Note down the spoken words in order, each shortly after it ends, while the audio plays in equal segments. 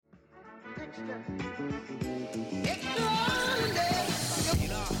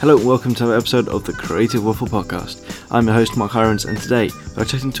Hello and welcome to another episode of the Creative Waffle Podcast. I'm your host Mark Irons, and today we're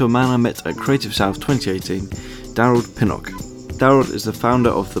chatting to a man I met at Creative South 2018, Darold Pinnock. Darold is the founder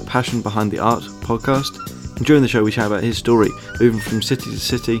of the Passion Behind the Art podcast, and during the show we chat about his story, moving from city to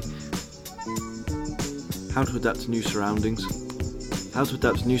city, how to adapt to new surroundings,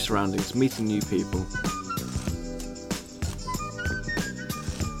 meeting new people,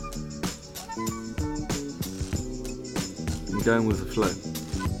 and going with the flow.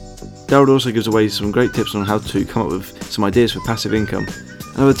 Darold also gives away some great tips on how to come up with some ideas for passive income.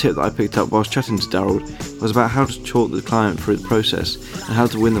 Another tip that I picked up whilst chatting to Darold was about how to talk the client through the process and how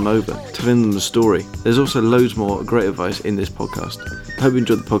to win them over, telling them the story. There's also loads more great advice in this podcast. I hope you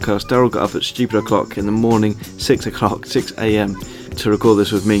enjoyed the podcast. Darold got up at stupid o'clock in the morning, 6 a.m. to record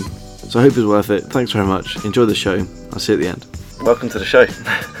this with me. So I hope it's worth it. Thanks very much. Enjoy the show. I'll see you at the end. Welcome to the show.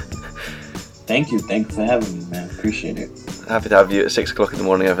 Thank you for having me, man. Appreciate it. Happy to have you at 6 o'clock in the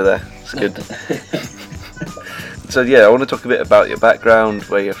morning over there. It's good. So yeah, I want to talk a bit about your background,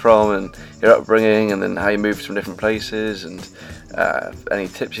 where you're from and your upbringing, and then how you moved from different places, and any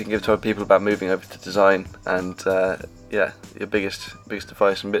tips you can give to other people about moving over to design, and your biggest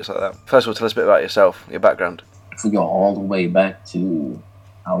advice and bits like that. First of all, tell us a bit about yourself, your background. If we go all the way back to,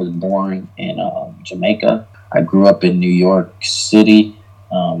 I was born in Jamaica. I grew up in New York City.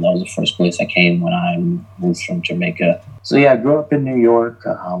 That was the first place I came when I moved from Jamaica. So yeah, I grew up in New York.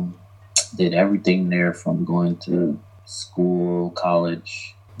 Did everything there from going to school,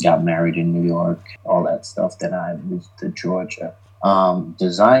 college, got married in New York, all that stuff. Then I moved to Georgia.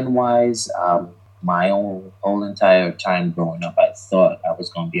 Design-wise, my whole entire time growing up, I thought I was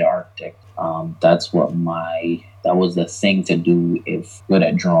going to be an architect. That was the thing to do if good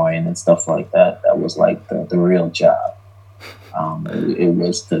at drawing and stuff like that. That was like the real job. It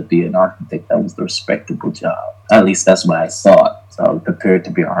was to be an architect. That was the respectable job. At least that's what I thought. So I was prepared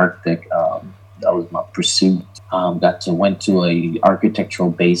to be an architect. That was my pursuit. Went to a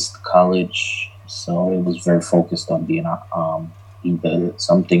architectural-based college, so it was very focused on being either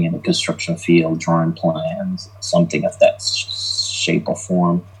something in the construction field, drawing plans, something of that shape or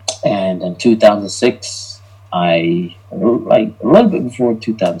form. And in 2006, a little bit before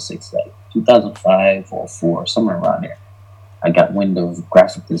 2006, like 2005 or 4, somewhere around there, I got wind of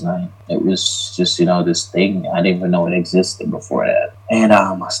graphic design. It was just, this thing. I didn't even know it existed before that. And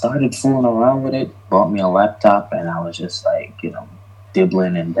I started fooling around with it, bought me a laptop, and I was just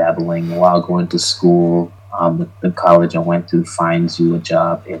dibbling and dabbling while going to school. The college I went to finds you a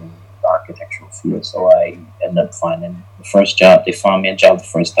job in the architectural field. So I ended up finding the first job. They found me a job the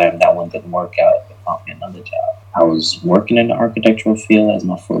first time. That one didn't work out. They found me another job. I was working in the architectural field as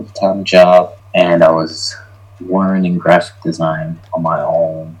my full-time job, and I was learning graphic design on my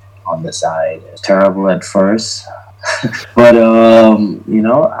own on the side. It was terrible at first, but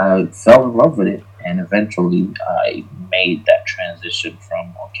I fell in love with it, and eventually I made that transition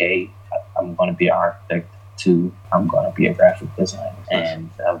from I'm going to be an architect to I'm going to be a graphic designer, and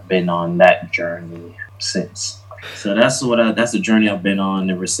I've been on that journey since. So that's the journey I've been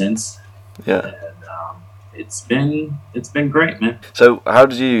on ever since. Yeah. And it's been great, man. So how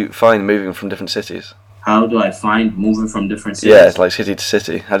did you find moving from different cities? How do I find moving from different cities? Yeah, it's like city to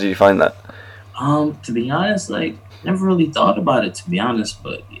city. How did you find that? To be honest, never really thought about it, to be honest.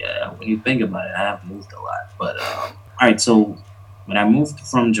 But yeah, when you think about it, I have moved a lot. But all right, so when I moved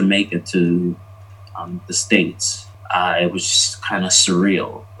from Jamaica to the States, it was just kind of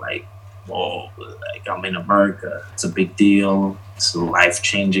surreal. Whoa, I'm in America. It's a big deal. It's a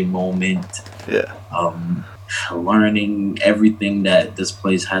life-changing moment. Yeah. Learning everything that this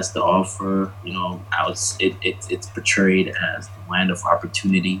place has to offer. It's portrayed as the land of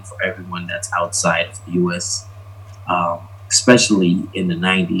opportunity for everyone that's outside of the U.S., especially in the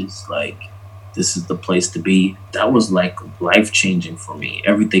 90s. This is the place to be. That was life-changing for me.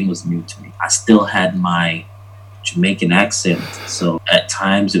 Everything was new to me. I still had my Jamaican accent, so at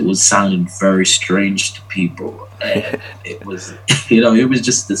times it was sounding very strange to people, and it was it was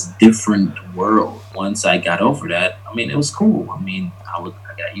just this different world. Once I got over that, it was cool. I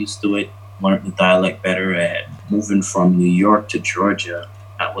got used to it, learned the dialect better, and moving from New York to Georgia,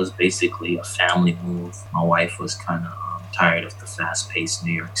 that was basically a family move. My wife was kind of tired of the fast-paced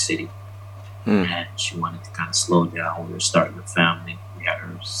New York City, and she wanted to kind of slow down. We were starting a family. We had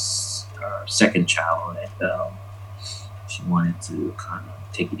her second child, and she wanted to kind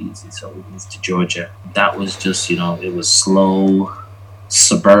of take it easy, so we moved to Georgia. That was just, it was slow,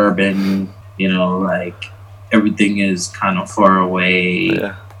 suburban, everything is kind of far away.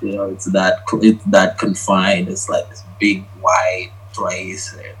 Yeah. It's that confined. It's like this big, wide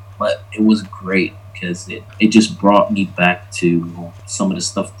place, but it was great because it just brought me back to some of the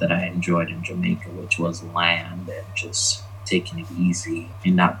stuff that I enjoyed in Jamaica, which was land and just taking it easy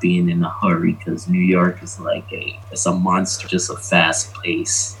and not being in a hurry, because New York is like it's a monster, just a fast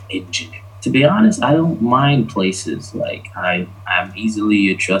paced engine. To be honest, I don't mind places. Like I'm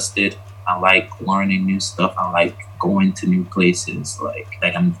easily adjusted. I like learning new stuff. I like going to new places. Like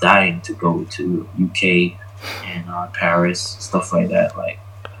I'm dying to go to UK and Paris, stuff like that. Like,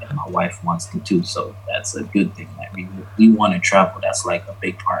 and my wife wants to too, so that's a good thing. Like we want to travel. That's like a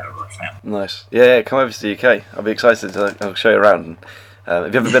big part of our family. Nice. Yeah, come over to the UK. I'll be excited to I'll show you around.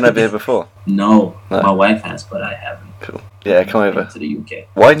 Have you ever been over here before? No, my wife has, but I haven't. Cool. Yeah, come over to the UK.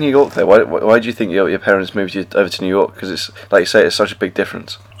 Why New York though? Why do you think your parents moved you over to New York? Because it's like you say, it's such a big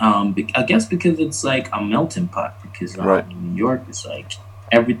difference. I guess because it's like a melting pot. Because right. New York is like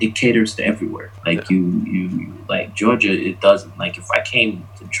it caters to everywhere. Like you like Georgia, it doesn't. Like if I came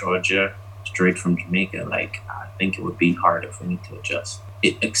to Georgia straight from Jamaica, like I think it would be harder for me to adjust.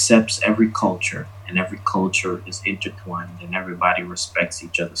 It accepts every culture, and every culture is intertwined, and everybody respects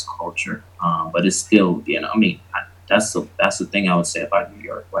each other's culture. But it's still, I mean, that's the thing I would say about New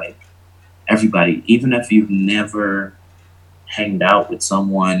York. Like everybody, even if you've never hanged out with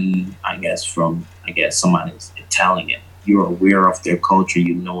someone, I guess someone is Italian, you're aware of their culture,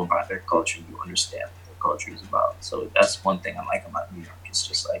 you know about their culture, you understand what their culture is about. So that's one thing I like about New York. It's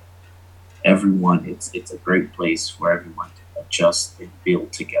just like everyone, it's a great place for everyone to adjust and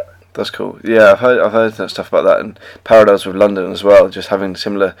build together. That's cool. Yeah, I've heard that stuff about that, and parallels with London as well. Just having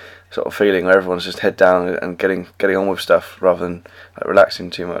similar sort of feeling where everyone's just head down and getting on with stuff rather than like, relaxing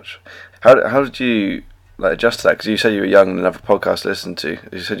too much. How did you like adjust to that? Because you said you were young and another podcast to listen to.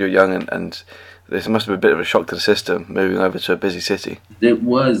 You said you were young and this must have been a bit of a shock to the system moving over to a busy city. It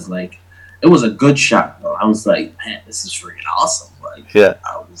was a good shock though. I was like, man, this is freaking awesome. Like, yeah,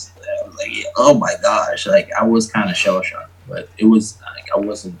 I was like, oh my gosh, like I was kind of shell shocked. But it was like I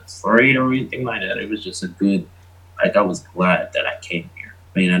wasn't afraid or anything like that. It was just a good, like I was glad that I came here.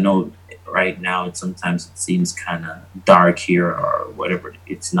 I mean, I know right now sometimes it seems kind of dark here or whatever.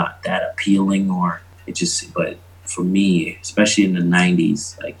 It's not that appealing, or it just. But for me, especially in the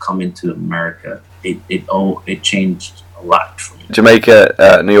 '90s, like coming to America, it changed a lot for me.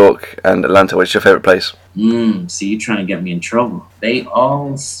 Jamaica, New York, and Atlanta. What's your favorite place? See, you're trying to get me in trouble. They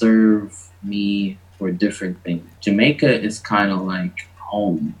all serve me for different things. Jamaica is kind of like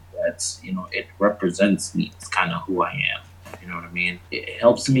home. That's, it represents me. It's kind of who I am. You know what I mean? It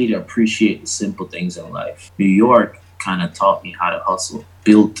helps me to appreciate the simple things in life. New York kind of taught me how to hustle,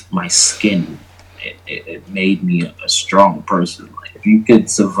 built my skin. It made me a strong person. Like if you could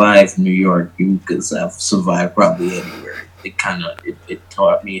survive New York, you could survive probably anywhere. It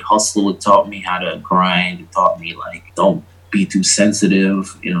taught me hustle. It taught me how to grind. It taught me like don't be too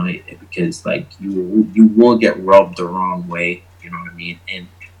sensitive, because like you will get rubbed the wrong way, you know what I mean? And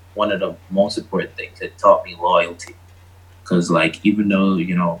one of the most important things, it taught me loyalty, because like even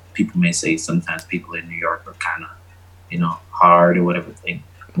though people may say sometimes people in New York are kind of hard or whatever thing,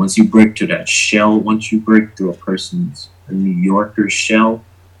 once you break through that shell, once you break through a New Yorker's shell,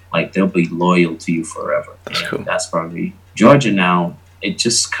 like they'll be loyal to you forever. That's cool. That's probably Georgia now. It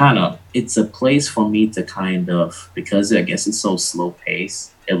just it's a place for me to kind of, because I guess it's so slow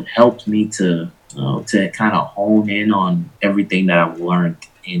paced, it helped me to kind of hone in on everything that I've learned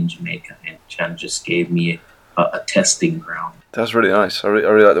in Jamaica, and kind of just gave me a testing ground. That's really nice. I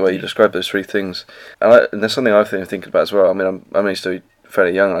really like the way you describe those three things. And there's something I've been thinking about as well. I mean, I'm only still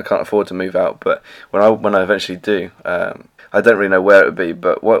fairly young and I can't afford to move out, but when I eventually do, I don't really know where it would be,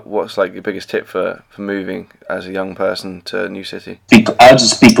 but what's like your biggest tip for moving as a young person to a new city? I'll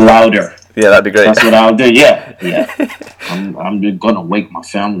just speak louder. Yeah, that'd be great. That's what I'll do. Yeah. I'm gonna wake my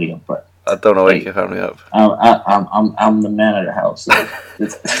family up, but I don't want to wake your family up. I'm the man of the house.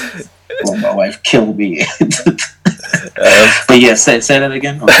 So my wife killed me. But yeah, say that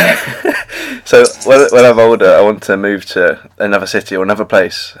again. Okay. So when I'm older, I want to move to another city or another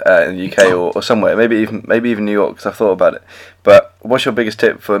place in the UK or somewhere, maybe even New York, because I've thought about it. But what's your biggest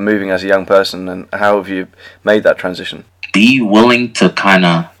tip for moving as a young person, and how have you made that transition? Be willing to kind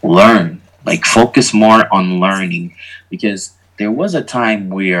of learn, like focus more on learning, because there was a time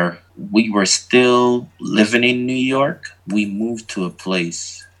where we were still living in New York. We moved to a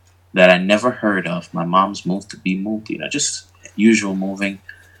place that I never heard of. My mom's moved, just usual moving.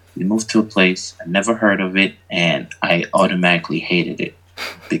 We moved to a place, I never heard of it, and I automatically hated it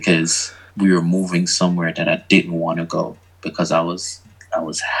because we were moving somewhere that I didn't want to go, because I was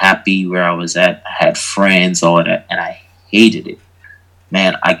happy where I was at. I had friends, all that, and I hated it.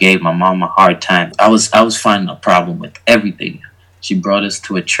 Man, I gave my mom a hard time. I was finding a problem with everything. She brought us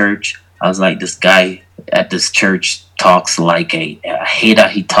to a church. I was like, this guy at this church talks like I hate how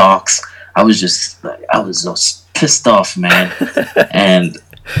he talks. I was just like, I was just pissed off, man. And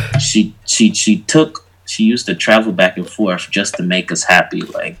she used to travel back and forth just to make us happy,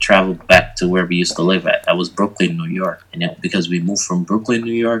 like travel back to where we used to live at. That was Brooklyn, New York. And because we moved from Brooklyn,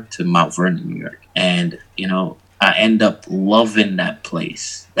 New York to Mount Vernon, New York. And, I end up loving that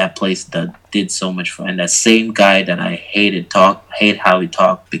place. That place that did so much fun. And that same guy that I hate how he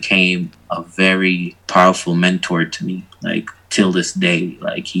talked, became a very powerful mentor to me. Like till this day,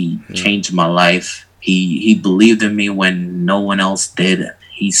 like he changed my life. He believed in me when no one else did.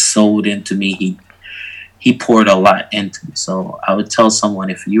 He sold into me. He poured a lot into me. So I would tell someone,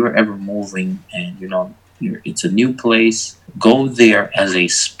 if you're ever moving and it's a new place, go there as a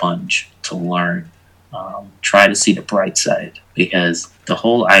sponge to learn. Try to see the bright side, because the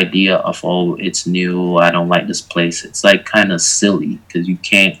whole idea of, oh, it's new, I don't like this place, it's like kind of silly, because you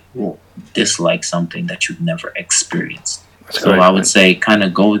can't dislike something that you've never experieed. So I would say kind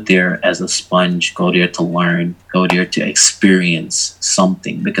of go there as a sponge, go there to learn, go there to experience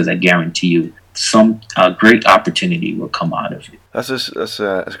something, because I guarantee you a great opportunity will come out of it. That's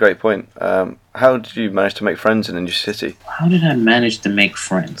a great point. How did you manage to make friends in a new city? How did I manage to make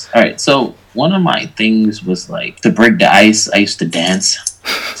friends? All right, so one of my things was like to break the ice. I used to dance.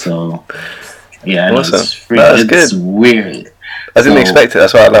 So yeah, awesome. It's weird. I didn't expect it.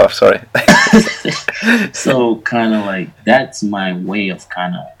 That's why I laughed. Sorry. So kind of like that's my way of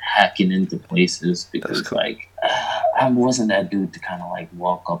kind of hacking into places, because cool. Like I wasn't that dude to kind of like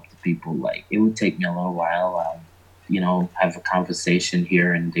walk up to people. Like it would take me a little while. Have a conversation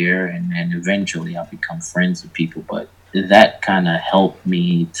here and there, and then eventually I'll become friends with people. But that kind of helped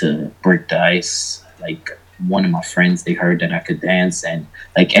me to break the ice. Like one of my friends, they heard that I could dance, and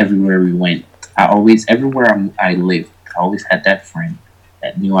like everywhere we went, everywhere I lived, I always had that friend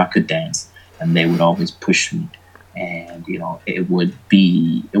that knew I could dance, and they would always push me. And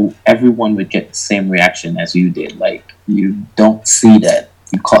everyone would get the same reaction as you did. Like you don't see that.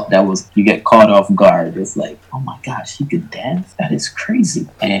 You get caught off guard. It's like, oh my gosh, he could dance? That is crazy.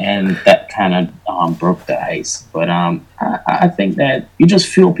 And that kind of broke the ice. But I think that you just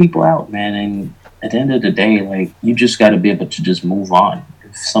feel people out, man. And at the end of the day, like you just got to be able to just move on.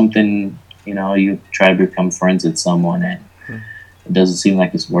 If something, you try to become friends with someone and it doesn't seem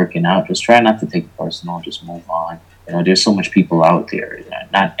like it's working out, just try not to take it personal. Just move on. There's so much people out there.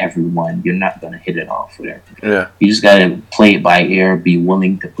 Not everyone, you're not going to hit it off with everyone. Yeah. You just got to play it by ear, be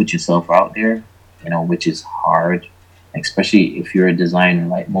willing to put yourself out there, which is hard, especially if you're a designer.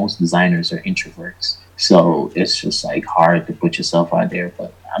 Like most designers are introverts. So it's just like hard to put yourself out there.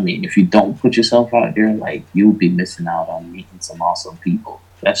 But I mean, if you don't put yourself out there, like you'll be missing out on meeting some awesome people.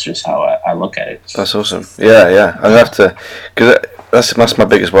 That's just how I look at it. That's awesome. Yeah. I'd have to, because that's my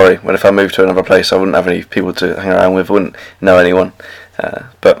biggest worry. When if I moved to another place, I wouldn't have any people to hang around with, wouldn't know anyone.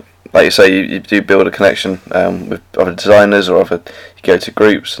 But like you say, you do build a connection with other designers, or you go to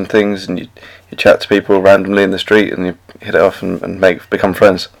groups and things, and you chat to people randomly in the street, and you hit it off and become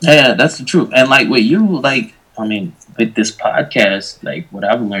friends. Yeah, that's the truth. And like with you, like I mean, with this podcast, like what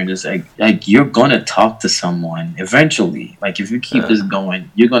I've learned is like you're gonna talk to someone eventually. Like if you keep this going,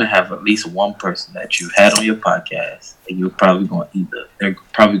 you're gonna have at least one person that you had on your podcast, and they're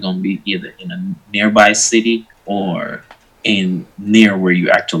probably gonna be either in a nearby city or near where you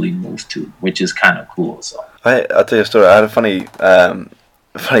actually moved to, which is kind of cool. So I'll tell you a story. I had a funny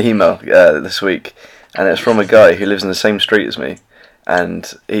email this week, and it's from a guy who lives in the same street as me.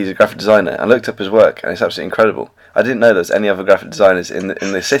 And he's a graphic designer. I looked up his work, and it's absolutely incredible. I didn't know there's any other graphic designers in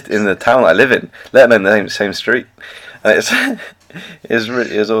the town I live in, let alone the same street. And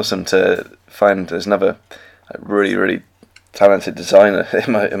it was awesome to find there's another really, really talented designer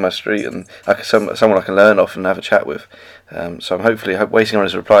in my street, and someone I can learn off and have a chat with. So I'm hopefully waiting on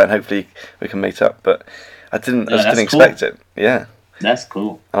his reply, and hopefully we can meet up. But I just didn't expect it. Yeah, that's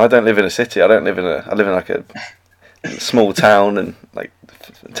cool. And I don't live in a city. I live in like a small town, and like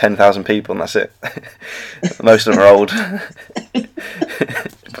 10,000 people, and that's it. Most of them are old.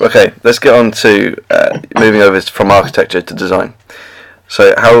 Okay, let's get on to moving over from architecture to design.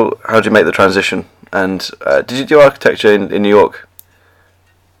 So how did you make the transition? And did you do architecture in New York?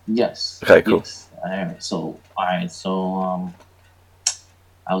 Yes. Okay, cool. Yes. So I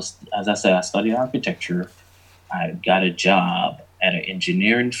was, as I said, I studied architecture. I got a job at an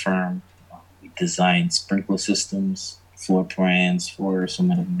engineering firm. We designed sprinkler systems, floor plans for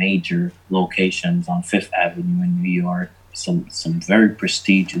some of the major locations on Fifth Avenue in New York. Some very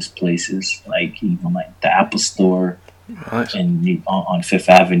prestigious places, like even like the Apple Store Nice. On Fifth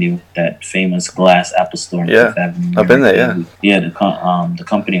Avenue, that famous glass Apple store on Fifth Avenue. I've been there. Yeah. The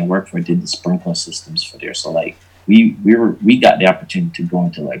company I work for did the sprinkler systems for there. So like we got the opportunity to go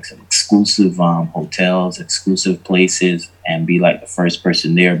into like some exclusive hotels, exclusive places, and be like the first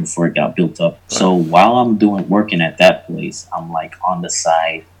person there before it got built up. Right. So while I'm working at that place, I'm like on the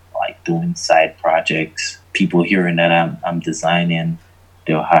side, like doing side projects. People hearing that I'm designing,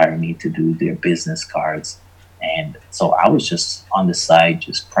 they'll hire me to do their business cards. And so I was just on the side,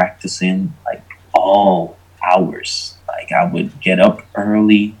 just practicing like all hours. Like I would get up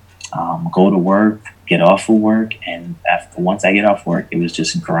early, go to work, get off of work. And once I get off work, it was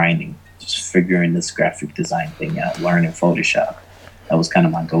just grinding, just figuring this graphic design thing out, learning Photoshop. That was kind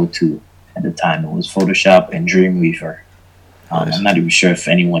of my go-to at the time. It was Photoshop and Dreamweaver. Nice. I'm not even sure if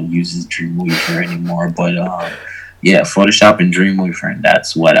anyone uses Dreamweaver anymore, but yeah, Photoshop and Dreamweaver. And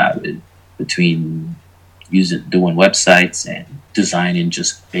that's what I would, between doing websites and designing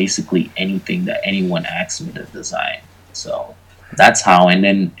just basically anything that anyone asks me to design. So that's how, and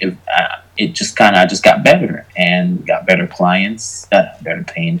then it just kind of, I just got better and got better clients, got better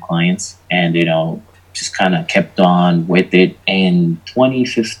paying clients, and just kind of kept on with it. In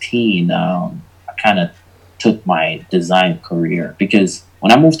 2015, I kind of took my design career, because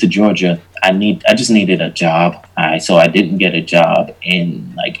when I moved to Georgia, I just needed a job. So I didn't get a job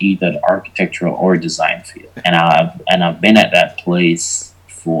in like either the architectural or design field. And I've been at that place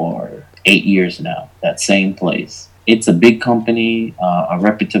for 8 years now, that same place. It's a big company, a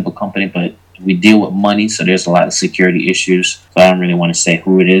reputable company, but we deal with money, so there's a lot of security issues. So I don't really want to say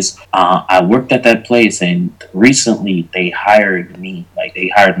who it is. I worked at that place, and recently they hired me, like they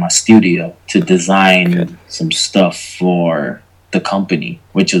hired my studio to design some stuff for the company,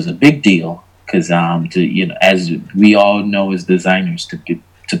 which was a big deal, because as we all know as designers,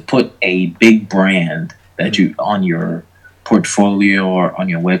 to put a big brand that you on your portfolio or on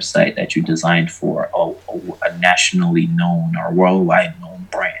your website that you designed for a nationally known or worldwide known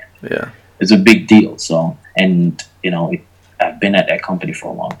brand. Yeah. It's a big deal. So, and I've been at that company for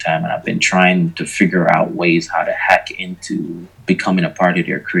a long time, and I've been trying to figure out ways how to hack into becoming a part of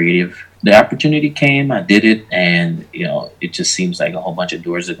their creative. The opportunity came, I did it, and it just seems like a whole bunch of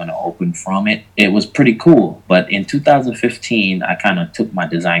doors are going to open from it. It was pretty cool. But in 2015, I kind of took my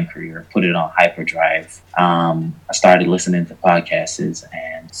design career, put it on hyperdrive. I started listening to podcasts,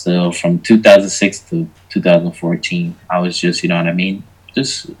 and so from 2006 to 2014, I was just,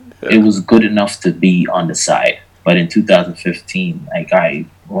 it was good enough to be on the side. But in 2015, like I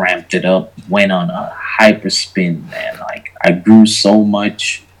ramped it up, went on a hyper spin, man. Like I grew so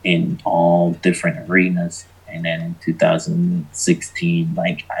much in all different arenas. And then in 2016,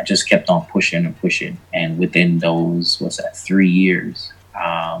 like I just kept on pushing and pushing. And within those, 3 years,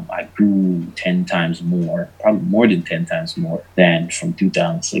 I grew 10 times more, probably more than 10 times more than from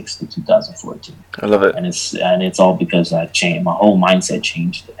 2006 to 2014. I love it. And it's all because I changed, my whole mindset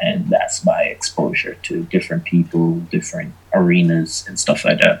changed, and that's my exposure to different people, different arenas and stuff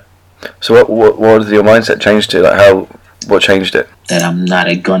like that. So what did your mindset change to? Like what changed it? That I'm not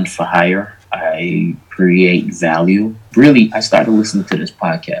a gun for hire. I create value. Really, I started listening to this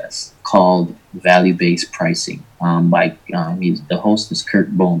podcast called Value-Based Pricing. The host is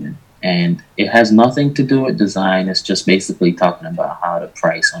Kurt Bowman, and it has nothing to do with design. It's just basically talking about how to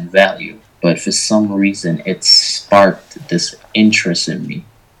price on value. But for some reason, it sparked this interest in me,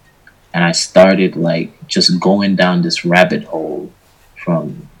 and I started like just going down this rabbit hole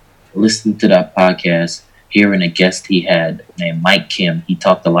from listening to that podcast, hearing a guest he had named Mike Kim. He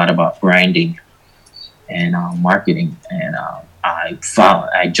talked a lot about branding and marketing, and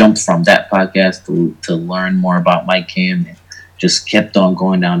I jumped from that podcast to learn more about Mike Kim, and just kept on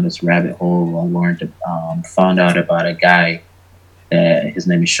going down this rabbit hole. I found out about a guy that his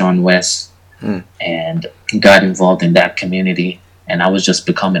name is Sean West, and got involved in that community. And I was just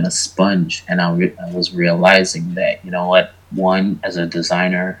becoming a sponge, and I was realizing that, one, as a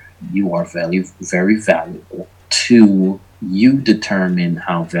designer, you are very, very valuable. Two, you determine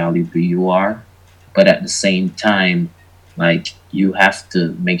how valuable you are, but at the same time, like, you have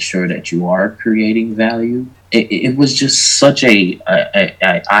to make sure that you are creating value. It was just such a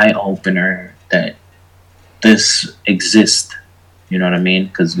eye opener that this exists. You know what I mean?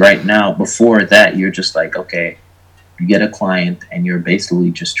 Because right now, before that, you're just like, okay, you get a client and you're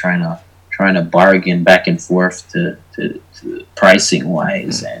basically just trying to bargain back and forth to pricing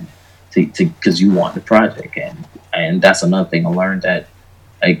wise, and because you want the project, and that's another thing I learned, that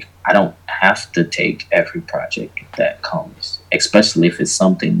like I don't have to take every project that comes, especially if it's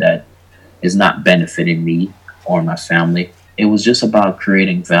something that is not benefiting me or my family. It was just about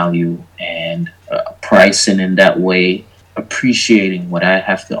creating value and pricing in that way appreciating what I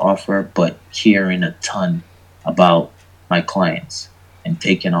have to offer, but caring a ton about my clients and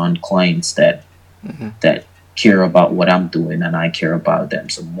taking on clients that care about what I'm doing and I care about them.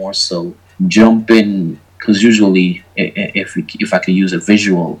 So more so jumping, because usually if I could use a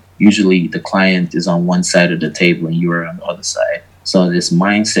visual, usually the client is on one side of the table and you're on the other side. So this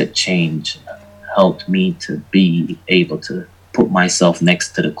mindset change helped me to be able to put myself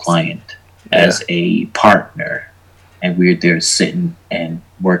next to the client as a partner, and we're there sitting and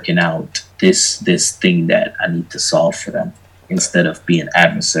working out this thing that I need to solve for them. Instead of being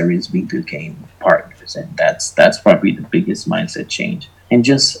adversaries, we became partners, and that's probably the biggest mindset change. And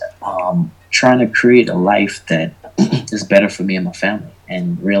just trying to create a life that is better for me and my family,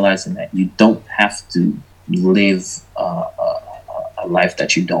 and realizing that you don't have to live a life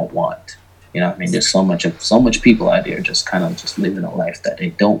that you don't want. You know what I mean? There's so much people out there just kind of just living a life that they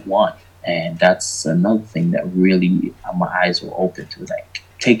don't want. And that's another thing that really my eyes were open to, like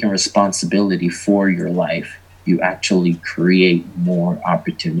taking responsibility for your life. You actually create more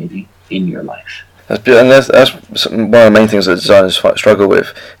opportunity in your life. That's one of the main things that designers struggle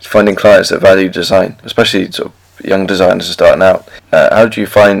with, is finding clients that value design, especially sort of young designers starting out. How do you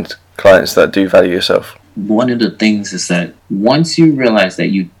find clients that do value yourself? One of the things is that once you realize that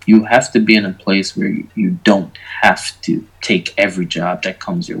you have to be in a place where you don't have to take every job that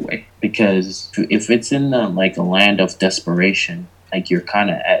comes your way, because if it's in like a land of desperation, like you're kind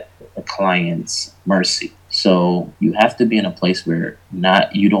of at the client's mercy. So you have to be in a place where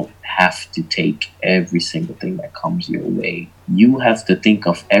you don't have to take every single thing that comes your way. You have to think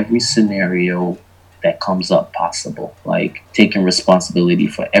of every scenario that comes up possible, like taking responsibility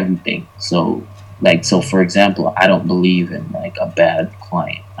for everything. So for example, I don't believe in like a bad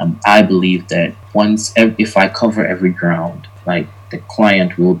client. I believe that if I cover every ground, like the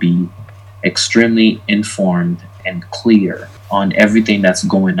client will be extremely informed and clear on everything that's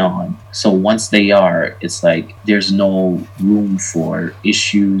going on. So once they are, it's like there's no room for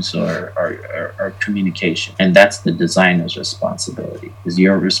issues or communication. And that's the designer's responsibility. It's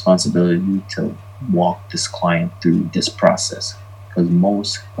your responsibility to walk this client through this process. Because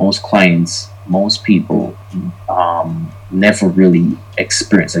most clients, most people never really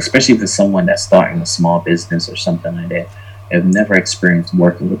experience, especially if it's someone that's starting a small business or something like that, have never experienced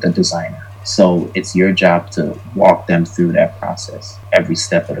working with a designer. So it's your job to walk them through that process every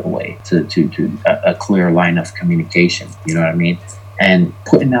step of the way to a clear line of communication. You know what I mean? And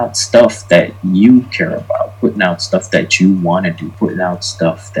putting out stuff that you care about, putting out stuff that you want to do, putting out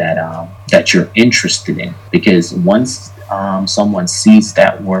stuff that you're interested in. Because once someone sees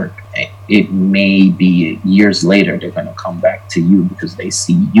that work, it may be years later they're going to come back to you because they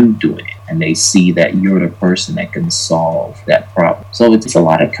see you doing it and they see that you're the person that can solve that problem. So it's a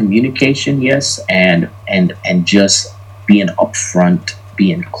lot of communication, yes, and just being upfront,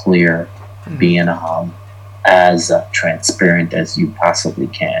 being clear, being as transparent as you possibly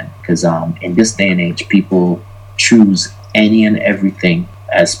can. Because in this day and age, people choose any and everything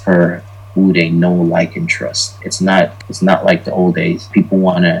as per who they know, like, and trust. It's not like the old days. People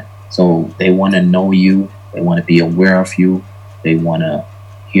they want to know you, they want to be aware of you, they want to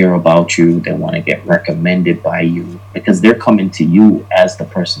hear about you, they want to get recommended by you, because they're coming to you as the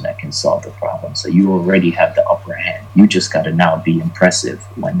person that can solve the problem. So you already have the upper hand. You just got to now be impressive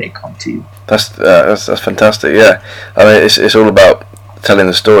when they come to you. That's fantastic. Yeah, I mean it's all about telling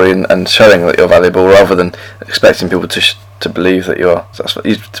the story and showing that you're valuable rather than expecting people to believe that you are. So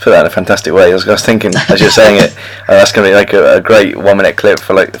you put that in a fantastic way. I was thinking as you're saying it, that's going to be like a great 1 minute clip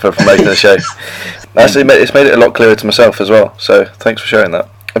for promoting the show. Actually, it's made it a lot clearer to myself as well. So thanks for sharing that.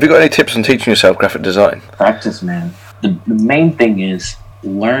 Have you got any tips on teaching yourself graphic design? Practice, man. The main thing is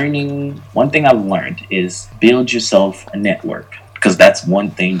learning. One thing I've learned is build yourself a network, because that's one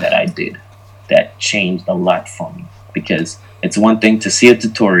thing that I did that changed a lot for me. Because it's one thing to see a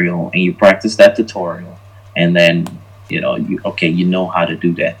tutorial and you practice that tutorial, and then you know how to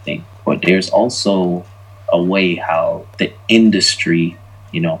do that thing. But there's also a way how the industry,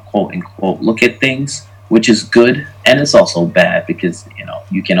 quote unquote, look at things, which is good, and it's also bad, because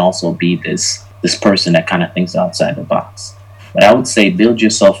you can also be this person that kind of thinks outside the box. But I would say build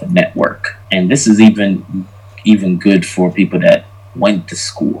yourself a network, and this is even good for people that went to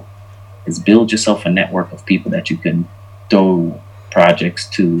school. Is build yourself a network of people that you can throw projects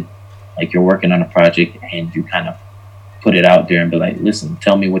to. Like you're working on a project and you kind of put it out there and be like, listen,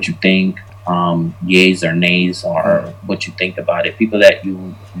 tell me what you think, yays or nays, or what you think about it. People that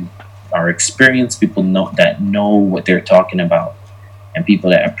you are experienced, people that know what they're talking about, and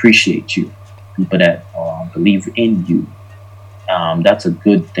people that appreciate you, people that believe in you. That's a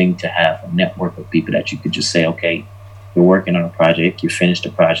good thing to have, a network of people that you could just say, okay, you're working on a project, you finish the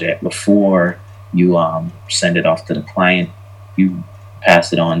project before you send it off to the client. You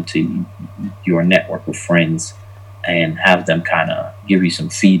pass it on to your network of friends and have them kind of give you some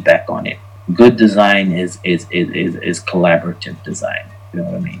feedback on it. Good design is collaborative design. You know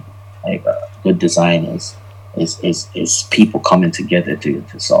what I mean? Like good design is people coming together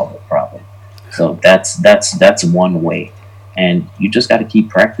to solve a problem. So that's one way, and you just got to keep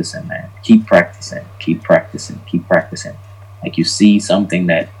practicing, man. Keep practicing, keep practicing, keep practicing. Like you see something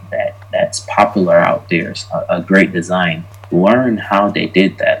that's popular out there, a great design. Learn how they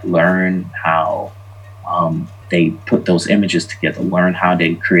did that. Learn how they put those images together. Learn how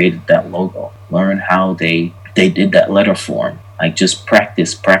they created that logo. Learn how they did that letter form. Like just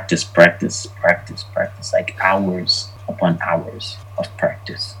practice, practice, practice, practice, practice. Like hours upon hours of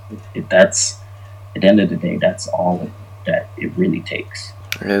practice. That's at the end of the day. That's all that it really takes.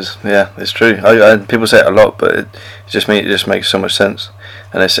 It is, yeah, it's true. People say it a lot, but it just makes so much sense,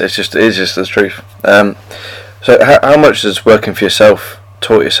 and it is just the truth. So how much does working for yourself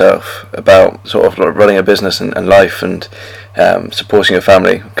taught yourself about sort of like running a business and life and supporting your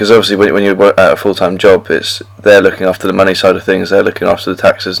family? Because obviously when you work at a full-time job, they're looking after the money side of things, they're looking after the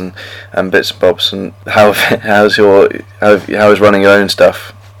taxes and bits and bobs. And how has running your own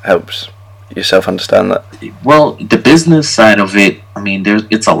stuff helps yourself understand that? Well, the business side of it, I mean,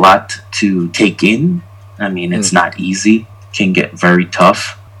 it's a lot to take in. I mean, it's not easy. Can get very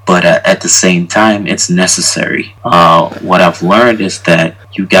tough. But at the same time, it's necessary. What I've learned is that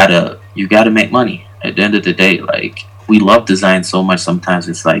you gotta make money. At the end of the day, like we love design so much. Sometimes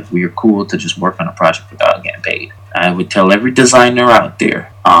it's like we're cool to just work on a project without getting paid. I would tell every designer out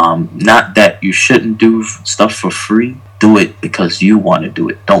there, not that you shouldn't do stuff for free. Do it because you want to do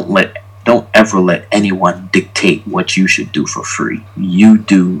it. Don't ever let anyone dictate what you should do for free. You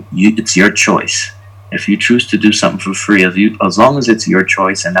do. It's your choice. If you choose to do something for free, as long as it's your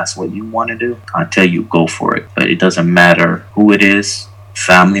choice and that's what you want to do, I tell you, go for it. But it doesn't matter who it is,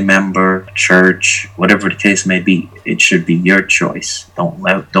 family member, church, whatever the case may be. It should be your choice.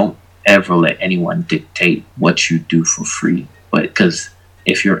 Don't ever let anyone dictate what you do for free. But because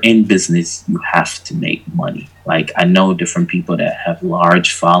if you're in business, you have to make money. Like I know different people that have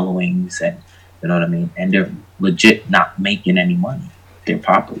large followings, and you know what I mean, and they're legit not making any money. They're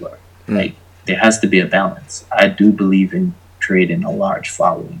popular. Like there has to be a balance. I do believe in creating a large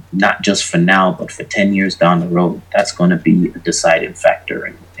following, not just for now, but for 10 years down the road. That's going to be a deciding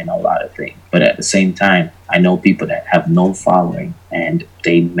factor in a lot of things. But at the same time, I know people that have no following and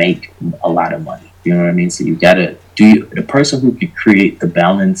they make a lot of money. You know what I mean? So you got to the person who can create the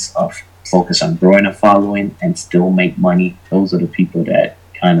balance of focus on growing a following and still make money. Those are the people that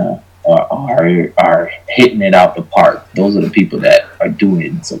kind of are hitting it out the park. Those are the people that are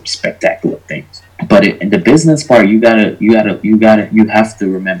doing some spectacular things. But in the business part, you have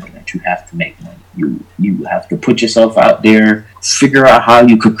to remember that you have to make money. You have to put yourself out there, figure out how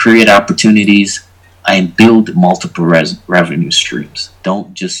you could create opportunities and build multiple revenue streams.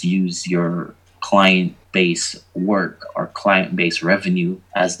 Don't just use your client base work or client base revenue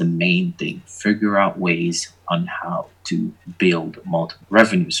as the main thing. Figure out ways on how to build multiple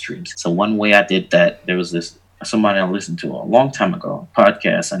revenue streams. So one way I did that, there was somebody I listened to a long time ago,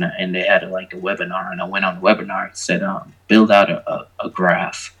 podcast, and they had like a webinar, and I went on the webinar and said, build out a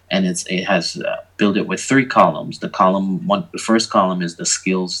graph. And it has build it with 3 columns. The first column is the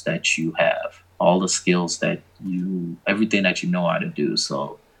skills that you have, all the skills everything that you know how to do.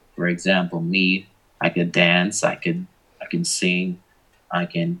 So for example, me, I could dance, I can sing, I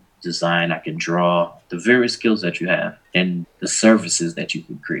can design, I can draw, the various skills that you have, and the services that you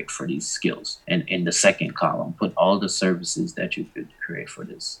could create for these skills. And in the second column, put all the services that you could create for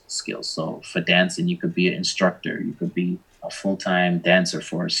this skill. So for dancing, you could be an instructor, you could be a full-time dancer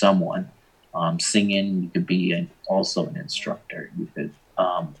for someone. Singing, you could be also an instructor. You could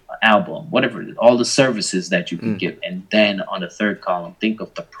album, whatever, all the services that you can give. And then on the third column, think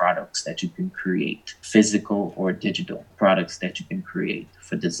of the products that you can create, physical or digital products that you can create.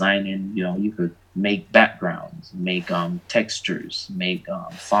 For designing, you could make backgrounds, make textures, make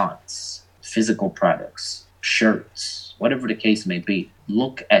fonts, physical products, shirts, whatever the case may be.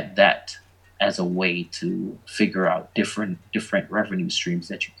 Look at that as a way to figure out different revenue streams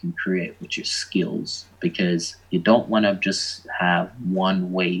that you can create with your skills, because you don't want to just have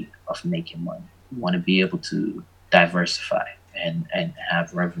one way of making money. You want to be able to diversify and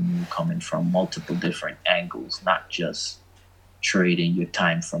have revenue coming from multiple different angles, not just trading your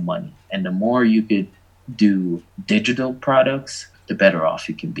time for money. And the more you could do digital products, the better off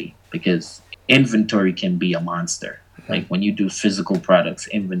you can be, because inventory can be a monster. Like when you do physical products,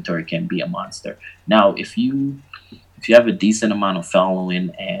 inventory can be a monster. Now, if you if you have a decent amount of following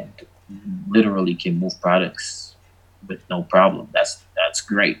and literally can move products with no problem, that's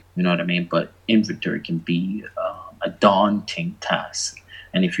great. You know what I mean? But inventory can be a daunting task.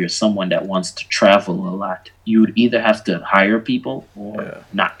 And if you're someone that wants to travel a lot, you would either have to hire people or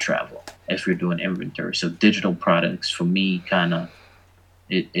not travel if you're doing inventory. So digital products for me kind of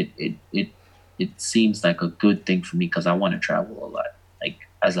it seems like a good thing for me because I want to travel a lot. Like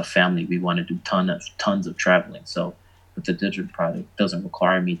as a family, we want to do tons of traveling. So, but the digital product doesn't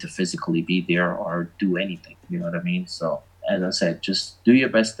require me to physically be there or do anything. You know what I mean? So, as I said, just do your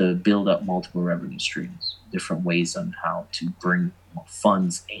best to build up multiple revenue streams, different ways on how to bring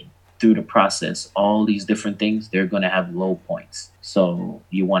funds in through the process. All these different things, they're going to have low points. So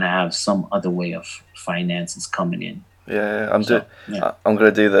you want to have some other way of finances coming in. Yeah, I'm going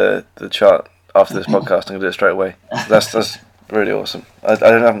to do the chart after this podcast. I'm going to do it straight away. That's really awesome. I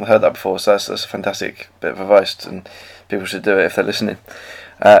haven't heard that before, so that's a fantastic bit of advice, and people should do it if they're listening.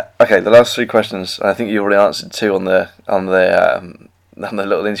 Okay, the last 3 questions. I think you already answered 2 on the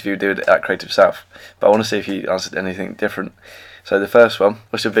little interview we did at Creative South, but I want to see if you answered anything different. So the first one,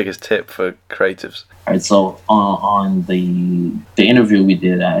 what's your biggest tip for creatives? All right, so on the interview we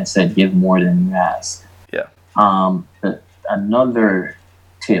did, I said give more than you ask. Yeah. Another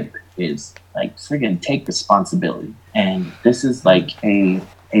tip is like friggin' take responsibility, and this is like a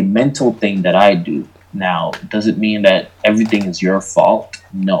mental thing that I do. Now, does it mean that everything is your fault?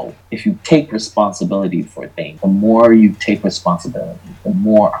 No. If you take responsibility for things, the more you take responsibility, the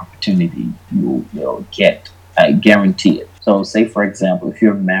more opportunity you will get. I guarantee it. So say, for example, if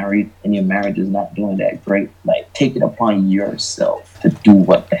you're married and your marriage is not doing that great, like take it upon yourself to do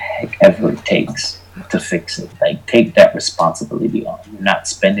what the heck ever it takes to fix it. Like take that responsibility on. You're not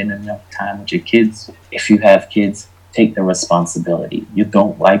spending enough time with your kids. If you have kids, take the responsibility. You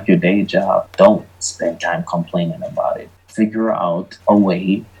don't like your day job, don't spend time complaining about it. Figure out a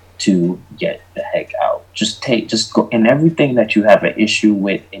way to get the heck out. Just go in everything that you have an issue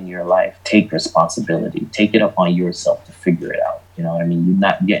with in your life. Take responsibility. Take it upon yourself to figure it out. You know what I mean? You're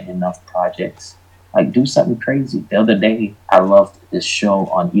not getting enough projects. Like do something crazy. The other day, I loved this show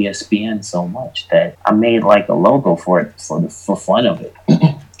on ESPN so much that I made like a logo for it for fun of it.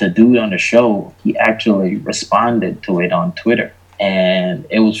 The dude on the show, he actually responded to it on Twitter, and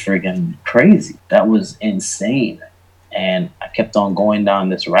it was friggin' crazy. That was insane. And I kept on going down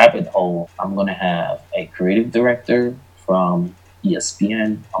this rabbit hole. I'm going to have a creative director from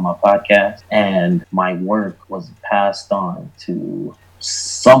ESPN on my podcast, and my work was passed on to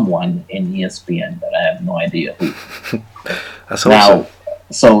someone in ESPN that I have no idea who. That's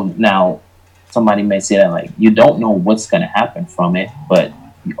awesome. Now, somebody may say that like, you don't know what's going to happen from it, but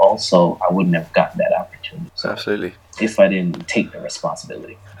also I wouldn't have gotten that opportunity. So absolutely. If I didn't take the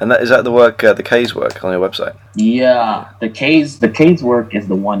responsibility. And is that the work, the K's work on your website? Yeah, the K's work is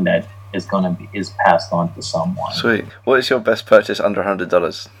the one that is passed on to someone. Sweet. What is your best purchase under $100?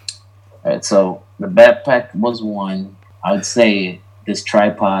 All right, so the backpack was one. I would say this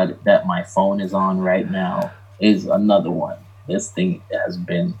tripod that my phone is on right now is another one. This thing has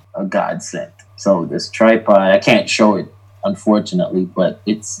been a godsend. So this tripod, I can't show it unfortunately, but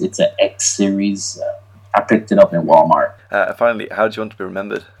it's an X series. I picked it up in Walmart. Finally, how do you want to be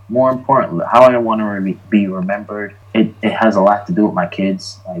remembered? More importantly, how I want to be remembered, it has a lot to do with my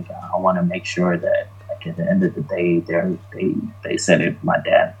kids. Like I want to make sure that like at the end of the day, they said it. My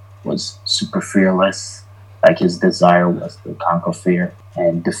dad was super fearless. Like his desire was to conquer fear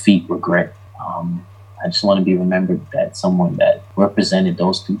and defeat regret. I just want to be remembered that someone that represented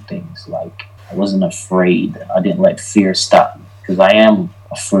those two things. Like I wasn't afraid. I didn't let fear stop me because I am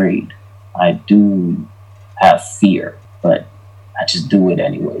afraid. I do have fear, but I just do it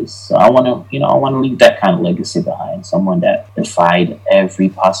anyways. So I want to leave that kind of legacy behind. Someone that defied every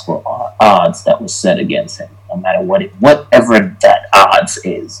possible odds that was set against him, no matter whatever that odds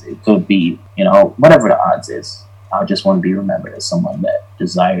is. It could be, whatever the odds is. I just want to be remembered as someone that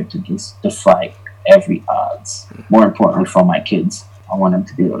desired to just defy every odds. More importantly, for my kids, I want them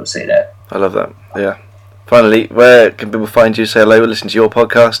to be able to say that. I love that. Yeah. Finally, where can people find you? Say hello, listen to your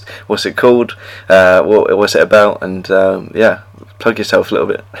podcast. What's it called? What's it about? And plug yourself a little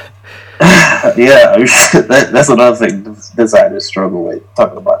bit. Yeah, that's another thing designers struggle with,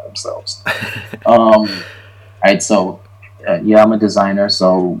 talking about themselves. All right, so I'm a designer.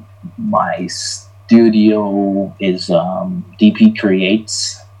 So my studio is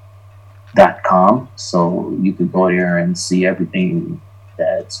dpcreates.com. So you could go there and see everything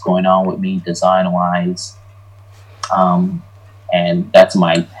that's going on with me design-wise. And that's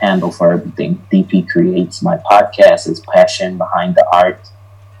my handle for everything, DP Creates. My podcast is Passion Behind the Art,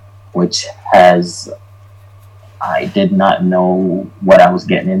 which has I did not know what I was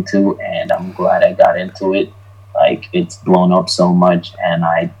getting into, and I'm glad I got into it. Like, it's blown up so much, and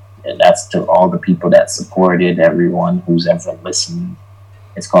that's to all the people that supported, everyone who's ever listened.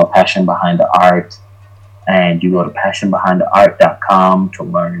 It's called Passion Behind the Art, and you go to passionbehindtheart.com to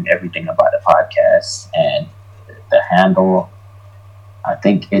learn everything about the podcast. And the handle, I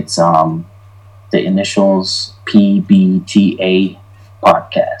think it's the initials PBTA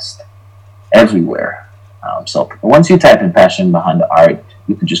podcast everywhere. So once you type in Passion Behind the Art,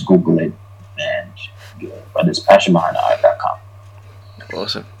 you can just Google it, but it's passionbehindtheart.com.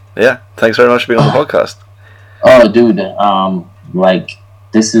 Awesome. Yeah, thanks very much for being on the podcast. Oh, dude, like,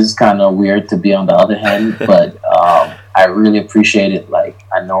 this is kind of weird to be on the other hand, but I really appreciate it. Like,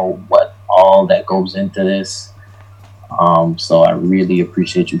 I know what all that goes into this. So I really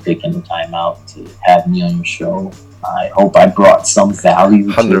appreciate you taking the time out to have me on your show. I hope I brought some value.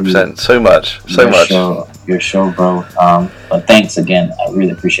 100%. So much. Your show, bro. But thanks again. I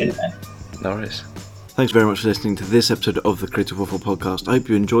really appreciate it, man. No worries. Thanks very much for listening to this episode of the Creative Waffle Podcast. I hope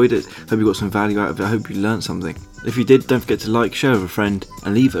you enjoyed it. Hope you got some value out of it. I hope you learned something. If you did, don't forget to like, share with a friend,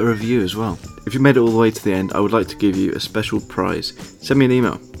 and leave a review as well. If you made it all the way to the end, I would like to give you a special prize. Send me an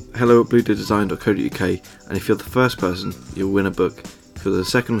email, hello@bluedeerdesign.co.uk, and if you're the first person, you'll win a book. If you're the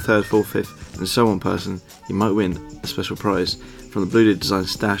second, third, fourth, fifth, and so on person, you might win a special prize from the Blue Deer Design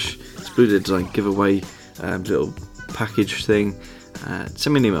stash. It's Blue Deer Design giveaway, little package thing.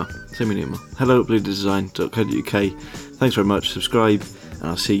 Send me an email. hello@bluedeerdesign.co.uk. Thanks very much. Subscribe, and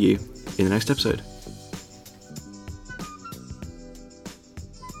I'll see you in the next episode.